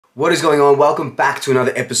What is going on? Welcome back to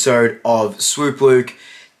another episode of Swoop Luke.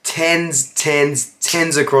 Tens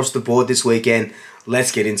across the board this weekend.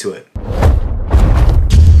 Let's get into it.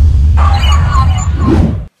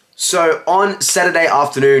 So on Saturday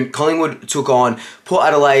afternoon, Collingwood took on Port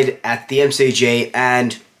Adelaide at the MCG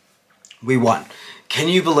and we won. Can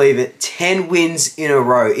you believe it? 10 wins in a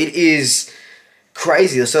row. It is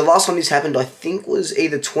crazy. So last time this happened, I think was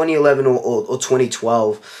either 2011 or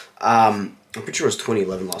 2012. I'm pretty sure it was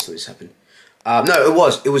 2011 last time this happened. No, it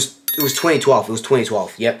was 2012. It was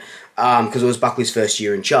 2012. Yep. Because it was Buckley's first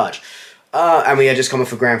year in charge, and we had just come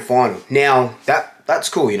off a grand final. Now that's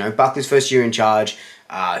cool. You know, Buckley's first year in charge.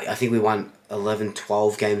 I think we won 11,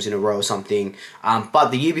 12 games in a row or something. But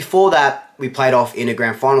the year before that, we played off in a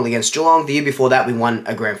grand final against Geelong. The year before that, we won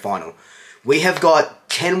a grand final. We have got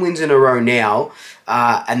 10 wins in a row now,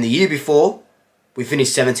 and the year before, we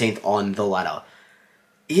finished 17th on the ladder.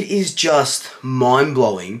 It is just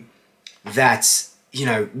mind-blowing that, you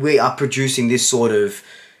know, we are producing this sort of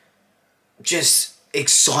just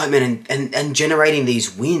excitement and generating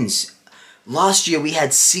these wins. Last year, we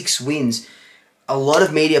had 6 wins. A lot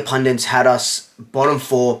of media pundits had us bottom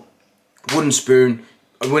 4, wooden spoon,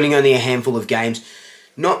 winning only a handful of games.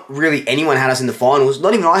 Not really anyone had us in the finals.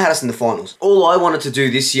 Not even I had us in the finals. All I wanted to do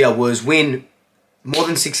this year was win more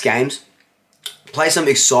than 6 games, play some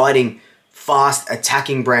exciting, fast,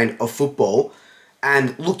 attacking brand of football,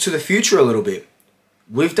 and look to the future a little bit.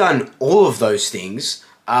 We've done all of those things.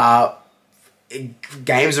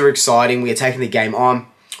 Games are exciting. We are taking the game on.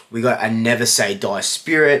 We got a never say die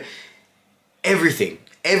spirit. Everything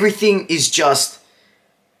is just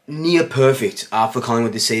near perfect for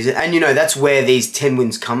Collingwood this season. And, you know, that's where these 10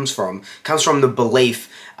 wins comes from. Comes from the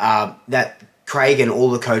belief that Craig and all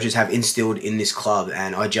the coaches have instilled in this club.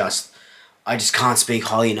 And I just can't speak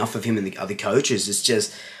highly enough of him and the other coaches. It's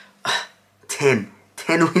just 10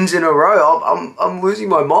 wins in a row. I'm losing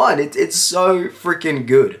my mind. It's so freaking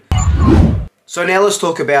good. So now let's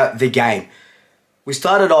talk about the game. We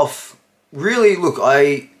started off really, look,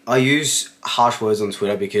 I use harsh words on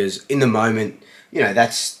Twitter because in the moment, you know,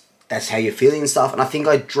 that's how you're feeling and stuff. And I think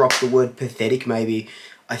I dropped the word pathetic maybe.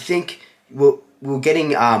 I think we're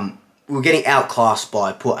getting outclassed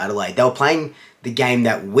by Port Adelaide. They were playing the game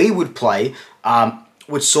that we would play,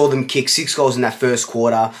 which saw them kick 6 goals in that first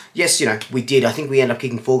quarter. Yes, you know, we did. I think we ended up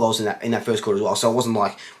kicking 4 goals in that first quarter as well. So it wasn't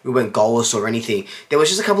like we went goalless or anything. There was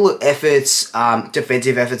just a couple of efforts,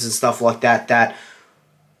 defensive efforts and stuff like that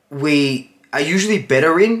we are usually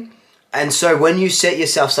better in. And so when you set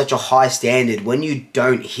yourself such a high standard, when you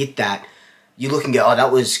don't hit that, you look and go, oh,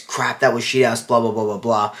 that was crap, that was shit house, blah, blah, blah, blah,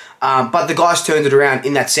 blah. But the guys turned it around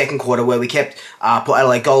in that second quarter where we kept Port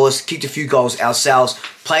Adelaide goalless, kicked a few goals ourselves,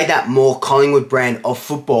 played that more Collingwood brand of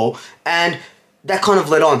football, and that kind of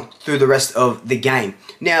led on through the rest of the game.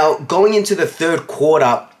 Now, going into the third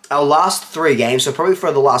quarter, our last 3 games, so probably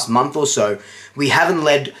for the last month or so, we haven't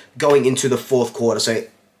led going into the fourth quarter. So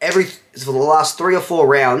for the last 3 or 4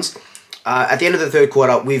 rounds, at the end of the third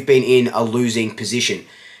quarter, we've been in a losing position.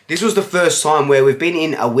 This was the first time where we've been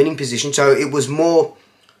in a winning position, so it was more,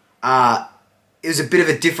 it was a bit of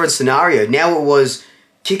a different scenario. Now it was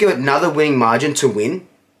kick another winning margin to win,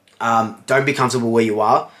 don't be comfortable where you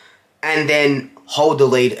are, and then hold the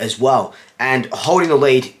lead as well. And holding the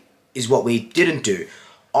lead is what we didn't do.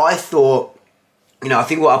 I thought, you know, I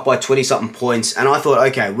think we're up by 20-something points, and I thought,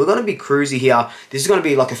 okay, we're going to be cruisy here. This is going to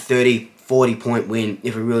be like a 30, 40-point win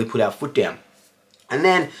if we really put our foot down. And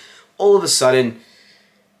then, all of a sudden,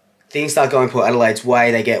 things start going Port Adelaide's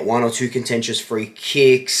way. They get 1 or 2 contentious free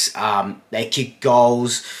kicks. They kick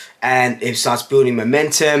goals, and it starts building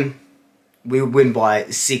momentum. We win by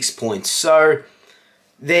 6 points. So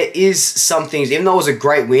there is some things, even though it was a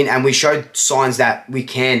great win, and we showed signs that we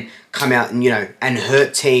can come out and, you know, and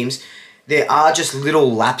hurt teams, there are just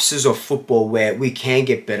little lapses of football where we can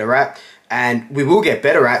get better at. And we will get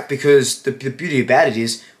better at, because the beauty about it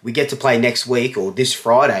is we get to play next week or this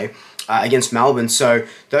Friday against Melbourne. So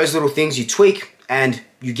those little things you tweak and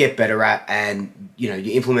you get better at, and, you know,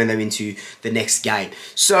 you implement them into the next game.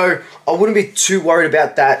 So I wouldn't be too worried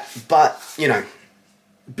about that. But, you know,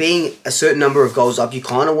 being a certain number of goals up, you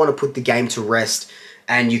kind of want to put the game to rest,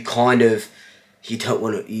 and you kind of, you don't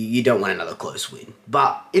want another close win.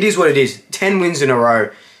 But it is what it is. 10 wins in a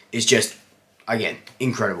row is just, again,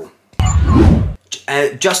 incredible.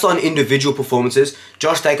 Just on individual performances,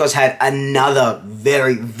 Josh Dacos had another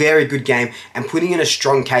very, very good game and putting in a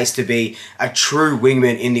strong case to be a true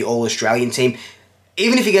wingman in the All-Australian team.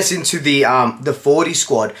 Even if he gets into the 40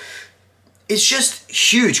 squad, it's just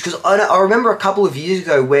huge, because I remember a couple of years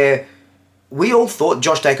ago where we all thought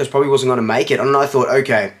Josh Dacos probably wasn't going to make it, and I thought,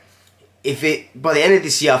 okay, by the end of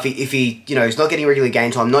this year, if he you know, he's not getting regular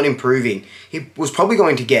game time, not improving, he was probably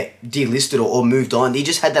going to get delisted or moved on. He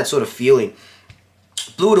just had that sort of feeling.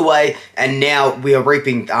 Blew it away, and now we are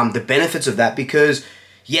reaping the benefits of that because,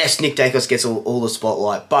 yes, Nick Dacos gets all the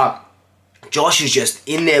spotlight, but Josh is just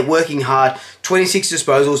in there working hard. 26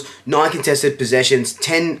 disposals, 9 contested possessions,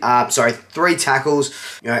 3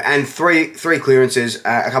 tackles, you know, and three clearances,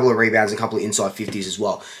 a couple of rebounds, and a couple of inside 50s as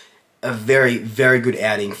well. A very, very good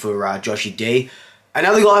outing for Joshy D.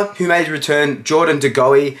 Another guy who made a return, Jordan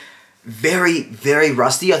DeGoey, very, very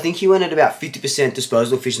rusty. I think he went at about 50%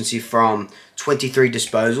 disposal efficiency from 23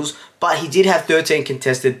 disposals, but he did have 13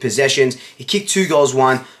 contested possessions. He kicked 2 goals,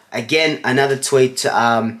 1. Again, another tweet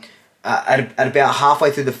at about halfway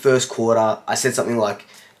through the first quarter, I said something like,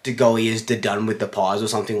 DeGoey is done with the Pies or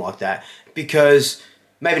something like that, because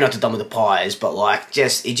maybe not done with the Pies, but like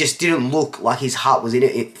it just didn't look like his heart was in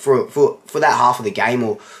it for that half of the game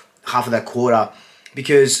or half of that quarter,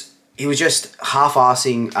 because he was just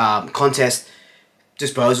half-assing contest.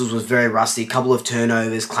 Disposals was very rusty, a couple of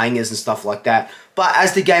turnovers, clangers and stuff like that. But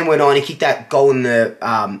as the game went on, he kicked that goal in the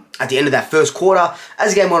at the end of that first quarter.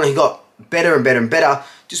 As the game went on, he got better and better and better.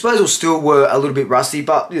 Disposals still were a little bit rusty,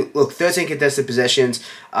 but look, 13 contested possessions,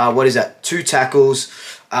 2 tackles,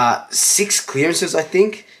 6 clearances, I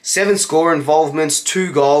think, 7 score involvements,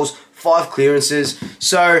 2 goals, 5 clearances.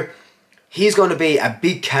 So he's going to be a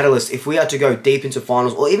big catalyst if we are to go deep into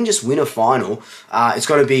finals or even just win a final. It's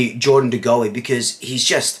going to be Jordan DeGoey, because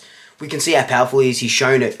we can see how powerful he is. He's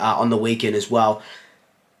shown it on the weekend as well.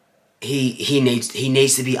 He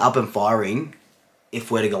needs to be up and firing if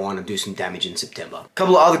we're to go on and do some damage in September. A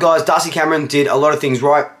couple of other guys, Darcy Cameron did a lot of things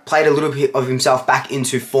right, played a little bit of himself back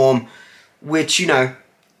into form, which, you know,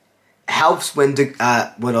 helps when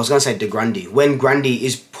when Grundy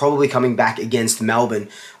is probably coming back against Melbourne.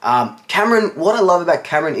 Cameron, what I love about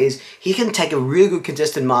Cameron is he can take a really good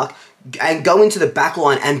contested mark and go into the back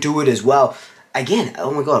line and do it as well. Again,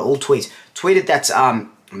 oh my God, all tweets. Tweeted that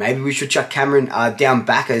maybe we should chuck Cameron down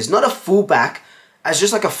back as not a full back, as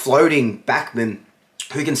just like a floating backman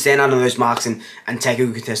who can stand under those marks and take a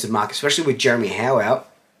good contested mark, especially with Jeremy Howe out.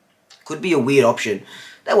 Could be a weird option.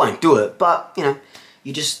 They won't do it, but, you know,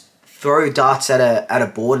 you just throw darts at a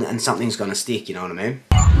board and something's going to stick, you know what I mean?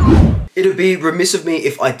 It would be remiss of me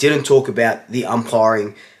if I didn't talk about the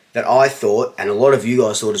umpiring that I thought, and a lot of you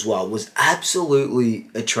guys thought as well, was absolutely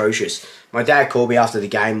atrocious. My dad called me after the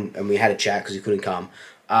game and we had a chat because he couldn't come.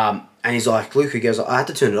 And he's like, Luke, he goes, I had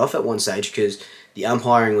to turn it off at one stage because the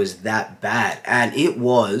umpiring was that bad. And it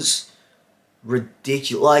was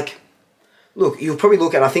ridiculous. Like, look, you'll probably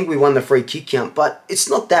look at, I think we won the free kick count, but it's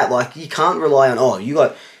not that. Like, you can't rely on, oh, you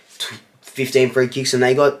got 15 free kicks and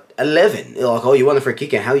they got 11. You're like, oh, you won the free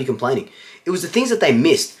kick count. How are you complaining? It was the things that they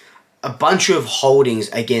missed. A bunch of holdings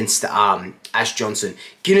against Ash Johnson.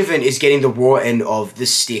 Ginnivan is getting the raw end of the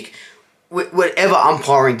stick. Whatever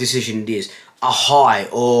umpiring decision it is, a high,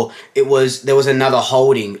 or there was another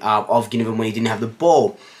holding of Ginnivan when he didn't have the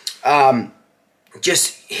ball.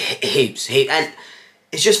 Just heaps. And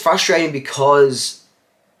it's just frustrating because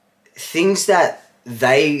things that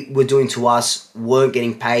they were doing to us weren't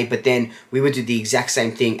getting paid, but then we would do the exact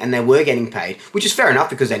same thing and they were getting paid, which is fair enough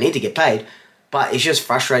because they need to get paid. But it's just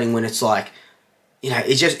frustrating when it's like, you know,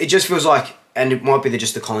 it just feels like, and it might be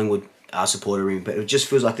just the Collingwood supporter room, but it just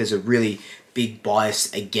feels like there's a really big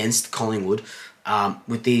bias against Collingwood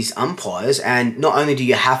with these umpires. And not only do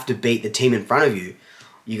you have to beat the team in front of you,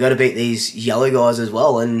 you got to beat these yellow guys as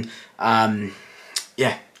well. And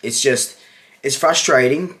yeah, it's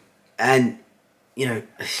frustrating, and you know,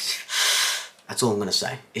 that's all I'm gonna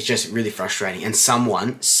say. It's just really frustrating, and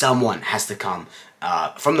someone has to come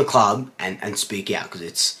from the club and speak out,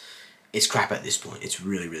 because it's crap at this point. It's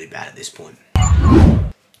really, really bad at this point.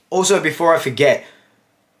 Also, before I forget,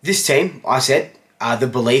 this team, I said, the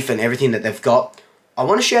belief and everything that they've got, I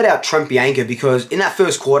want to shout out Trent Bianca, because in that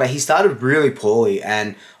first quarter, he started really poorly,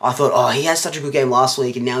 and I thought, oh, he had such a good game last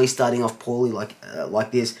week, and now he's starting off poorly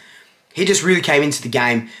like this. He just really came into the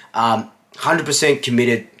game 100%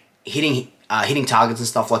 committed, hitting targets and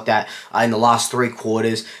stuff like that in the last 3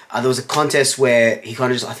 quarters. There was a contest where he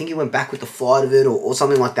kind of just, I think he went back with the flight of it or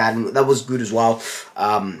something like that, and that was good as well.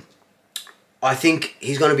 I think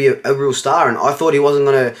he's going to be a real star, and I thought he wasn't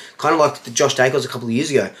going to, kind of like the Josh Dacos a couple of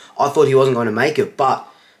years ago, I thought he wasn't going to make it, but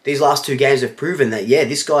these last 2 games have proven that, yeah,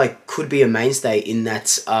 this guy could be a mainstay in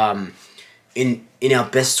that, in our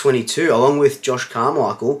best 22, along with Josh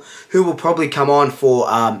Carmichael, who will probably come on for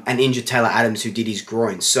an injured Taylor Adams who did his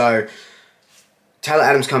groin. So Taylor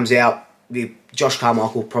Adams comes out, Josh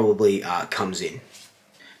Carmichael probably comes in.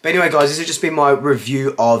 But anyway, guys, this has just been my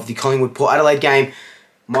review of the Collingwood-Port Adelaide game.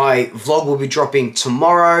 my vlog will be dropping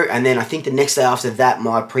tomorrow, and then I think the next day after that,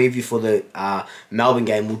 my preview for the Melbourne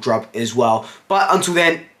game will drop as well. But until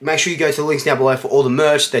then, make sure you go to the links down below for all the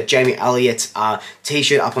merch. That Jamie Elliott's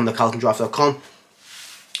t-shirt up on the CarltonDrive.com.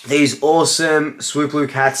 These awesome Swoop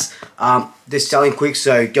Luke hats, they're selling quick,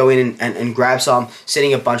 so go in and grab some.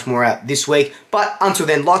 Sending a bunch more out this week. But until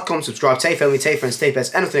then, like, comment, subscribe, tell your family, tell your friends, tell your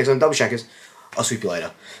pets, and until next time, double shackers. I'll sweep you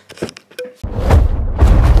later.